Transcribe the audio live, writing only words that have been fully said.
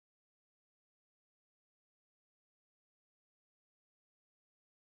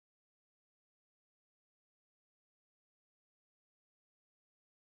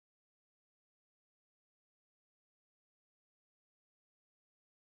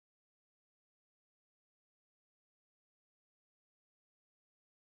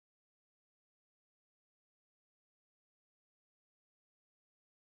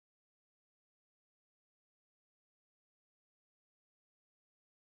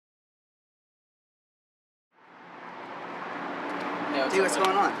Dude, what's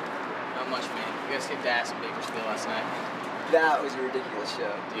going on? Not much, man. You guys skipped ass in Bakersfield last night. That was a ridiculous show.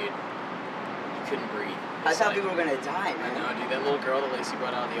 Dude, you couldn't breathe. I thought people were gonna die, man. I know, dude. That little girl that Lacey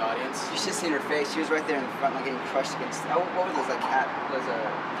brought out of the audience. You should have seen her face. She was right there in the front, like getting crushed against. What were those, like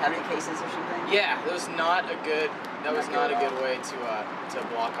cabinet cases or something? Yeah, that was not a good. That was not a good way to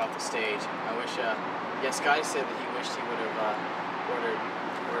block off the stage. I wish. Yeah, Scotty said that he wished he would have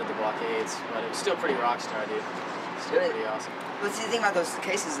ordered the blockades, but it was still pretty rock star, dude. Still pretty awesome. What's the thing about those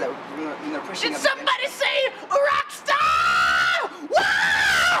cases that when they're pushing? Did somebody say a rock star?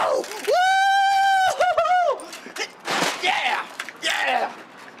 Wow! Woo! Yeah! Yeah!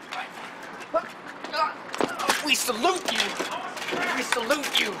 We salute you! We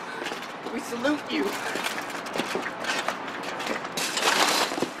salute you! We salute you!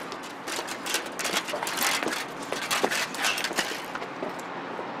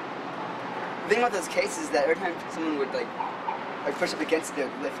 The thing about those cases is that every time someone would like push up against it, they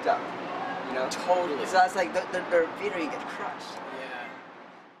would lift up. You know? Totally. So it's like their feet are gonna get crushed.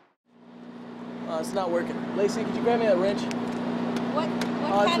 Yeah. It's not working. Lacey, could you grab me that wrench? What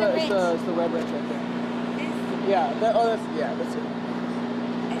kind of wrench? It's the red wrench right there. This? Yeah. That's it.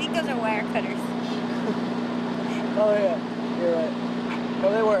 I think those are wire cutters. Oh yeah, you're right. No,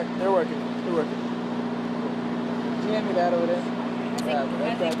 they work. They're working. They're working. Could you hand me that over there?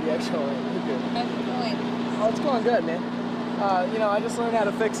 That's the actual one. You're good. How's it going? Oh, it's going good, man. You know, I just learned how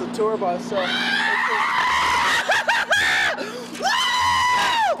to fix a tour bus, so.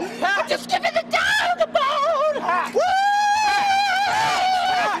 I'm just giving the down the bone! Woo!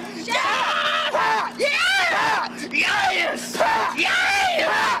 Yeah! Yes!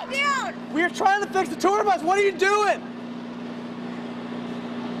 Yeah! Down! We're trying to fix the tour bus. What are you doing?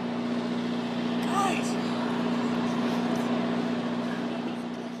 Gosh.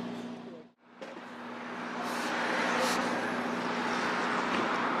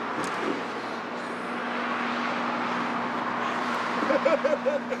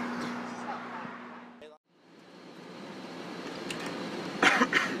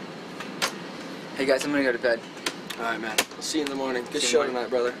 Hey guys, I'm gonna go to bed. Alright, man. I'll see you in the morning. Good show tonight,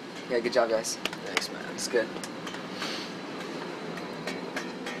 brother. Yeah, good job, guys. Thanks, man. It's good.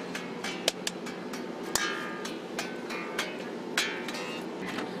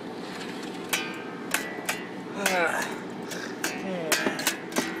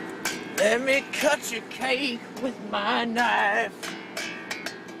 Let me cut your cake with my knife.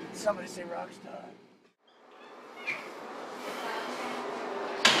 Somebody say rockstar.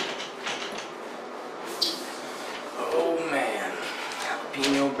 Oh man,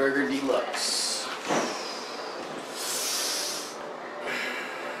 jalapeno burger deluxe.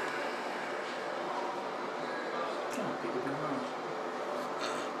 Come on, people, come on.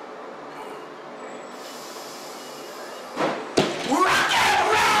 Rock and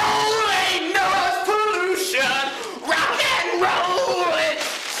roll ain't noise pollution. Rock and roll ain't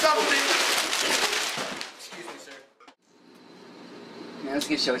something. Excuse me, sir. Man, let's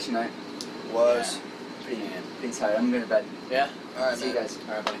get a show tonight. Was. Pretty tired. I'm going to bed. Yeah? Alright, See you guys.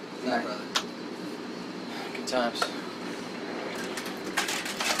 Alright, buddy. Good night, brother. Good times.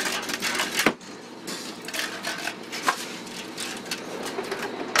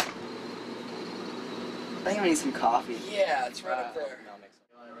 I think I need some coffee. Yeah, it's right up there.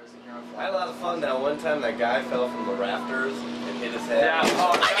 I had a lot of fun that one time that guy fell from the rafters and hit his head. Yeah.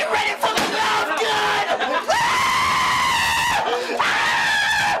 Oh, are you ready for the love gun?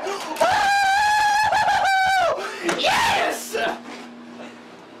 Yes!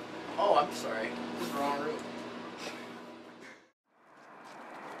 Oh, I'm sorry. This is the wrong route.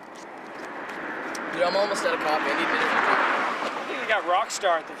 Dude, I'm almost out of coffee. I need a different drink. I think we got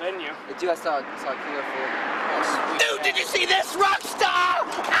Rockstar at the venue. Dude, I saw a cooler full. Oh, sweet. Dude, did you see this? Rockstar!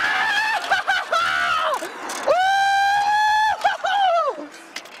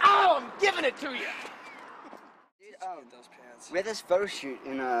 Oh, I'm giving it to you. Dude, we had this photo shoot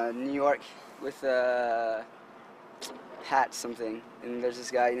in New York with Pat something, and there's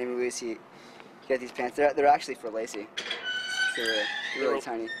this guy named Luis. He got these pants. They're actually for Lacey. They're really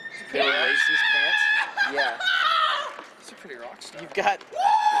tiny. They were Lacey's pants? Yeah. It's a pretty rock star. You've got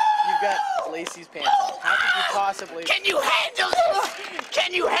Lacey's pants on. How could you possibly? Can you handle this?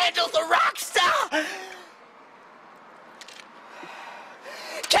 Can you handle the rock star?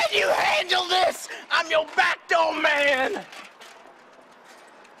 Can you handle this? I'm your backdoor man.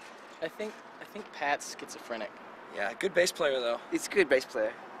 I think Pat's schizophrenic. Yeah, good bass player though. He's a good bass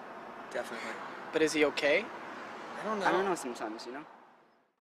player. Definitely. But is he okay? I don't know. I don't know sometimes, you know?